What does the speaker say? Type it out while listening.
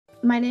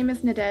My name is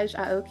Nadège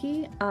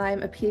Aoki.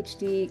 I'm a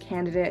PhD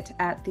candidate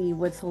at the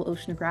Woods Hole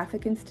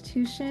Oceanographic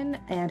Institution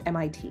and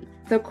MIT.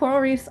 So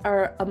coral reefs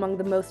are among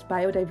the most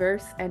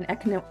biodiverse and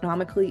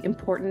economically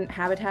important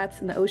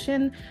habitats in the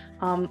ocean.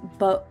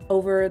 But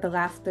over the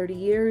last 30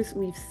 years,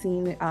 we've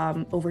seen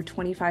over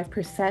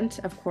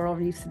 25% of coral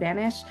reefs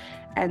vanish,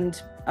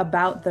 and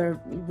about the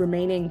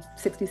remaining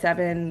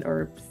 67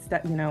 or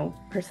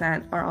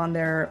percent are on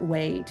their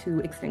way to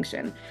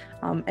extinction.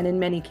 And in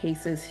many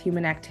cases,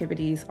 human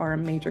activities are a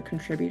major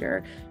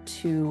contributor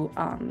to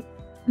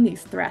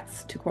these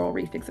threats to coral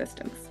reef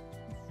existence.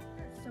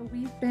 So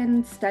we've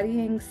been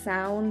studying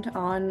sound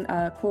on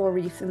coral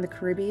reefs in the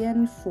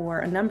Caribbean for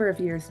a number of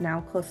years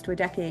now, close to a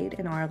decade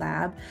in our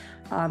lab.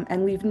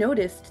 And we've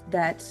noticed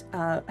that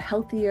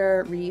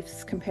healthier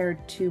reefs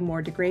compared to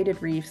more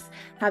degraded reefs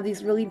have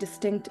these really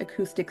distinct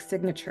acoustic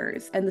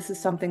signatures. And this is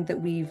something that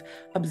we've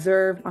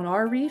observed on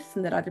our reefs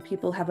and that other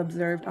people have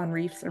observed on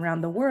reefs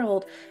around the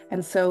world.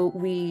 And so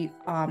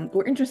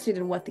we're interested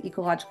in what the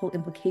ecological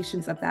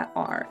implications of that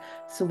are.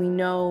 So we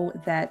know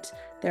that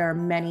there are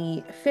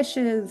many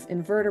fishes,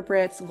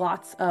 invertebrates,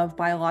 lots of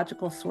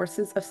biological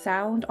sources of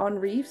sound on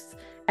reefs,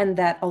 and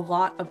that a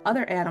lot of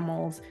other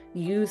animals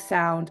use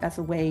sound as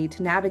a way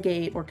to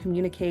navigate or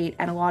communicate,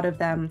 and a lot of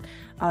them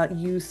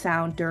use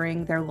sound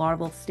during their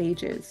larval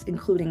stages,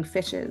 including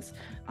fishes.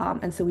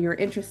 And so we were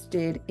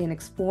interested in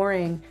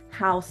exploring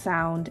how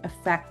sound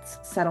affects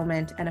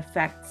settlement and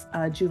affects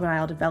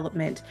juvenile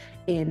development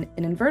in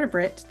an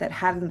invertebrate that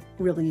hadn't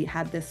really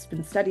had this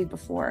been studied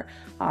before,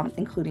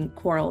 including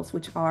corals,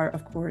 which are,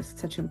 of course,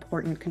 such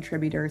important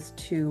contributors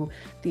to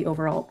the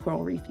overall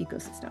coral reef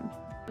ecosystem.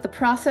 The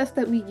process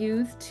that we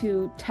used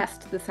to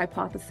test this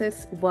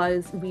hypothesis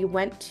was we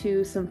went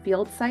to some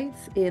field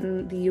sites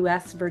in the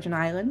US Virgin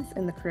Islands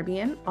in the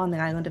Caribbean on the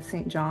island of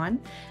St. John.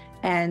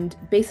 And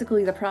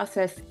basically the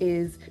process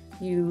is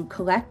you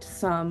collect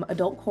some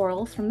adult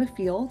corals from the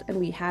field, and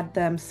we had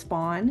them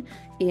spawn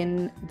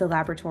in the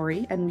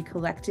laboratory, and we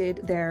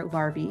collected their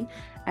larvae.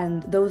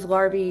 And those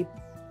larvae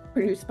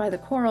produced by the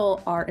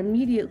coral are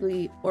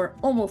immediately, or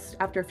almost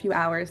after a few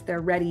hours, they're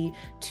ready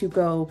to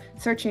go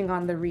searching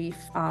on the reef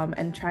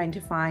and trying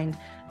to find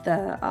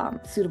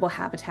the suitable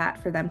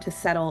habitat for them to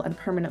settle and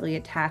permanently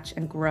attach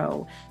and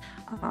grow.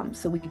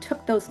 So we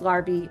took those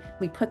larvae,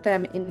 we put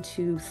them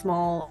into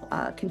small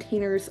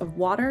containers of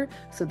water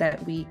so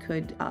that we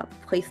could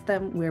place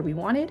them where we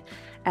wanted.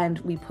 And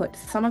we put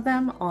some of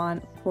them on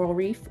coral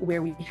reef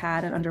where we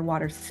had an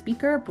underwater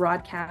speaker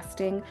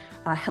broadcasting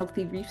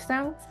healthy reef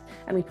sounds.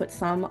 And we put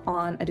some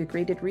on a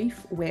degraded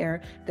reef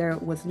where there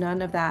was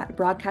none of that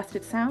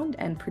broadcasted sound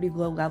and pretty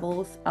low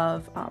levels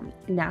of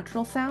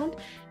natural sound.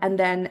 And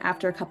then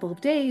after a couple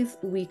of days,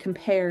 we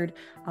compared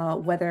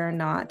whether or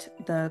not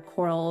the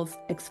corals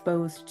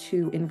exposed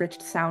to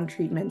enriched sound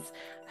treatments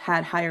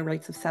had higher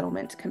rates of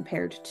settlement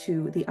compared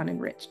to the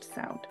unenriched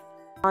sound.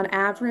 On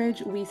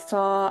average, we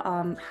saw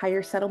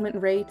higher settlement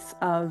rates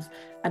of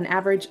an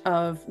average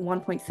of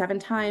 1.7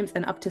 times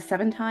and up to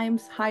 7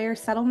 times higher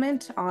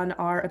settlement on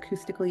our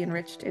acoustically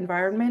enriched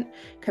environment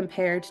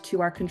compared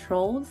to our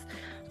controls.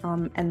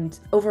 And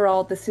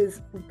overall, this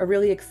is a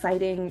really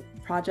exciting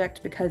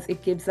project because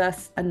it gives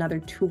us another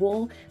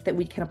tool that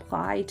we can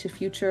apply to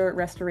future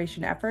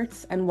restoration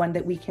efforts, and one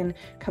that we can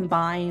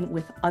combine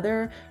with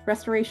other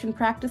restoration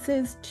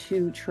practices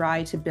to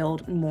try to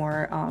build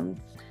more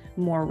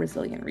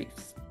resilient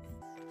reefs.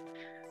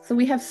 So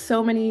we have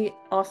so many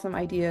awesome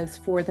ideas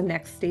for the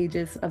next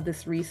stages of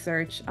this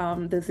research.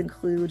 Those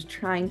include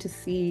trying to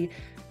see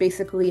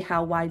basically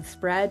how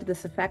widespread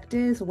this effect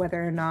is,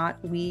 whether or not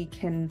we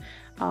can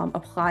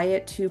apply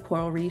it to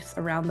coral reefs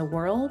around the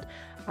world.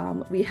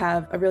 We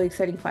have a really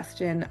exciting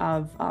question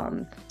of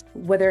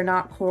whether or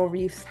not coral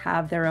reefs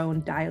have their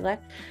own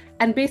dialect.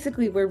 And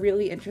basically, we're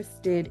really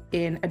interested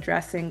in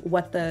addressing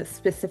what the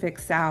specific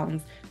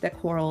sounds that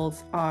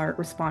corals are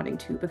responding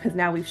to, because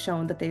now we've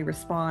shown that they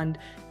respond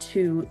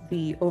to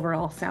the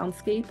overall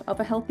soundscape of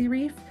a healthy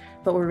reef,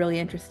 but we're really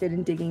interested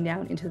in digging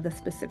down into the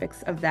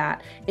specifics of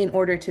that in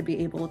order to be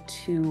able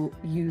to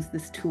use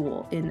this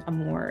tool in a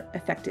more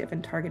effective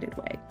and targeted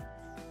way.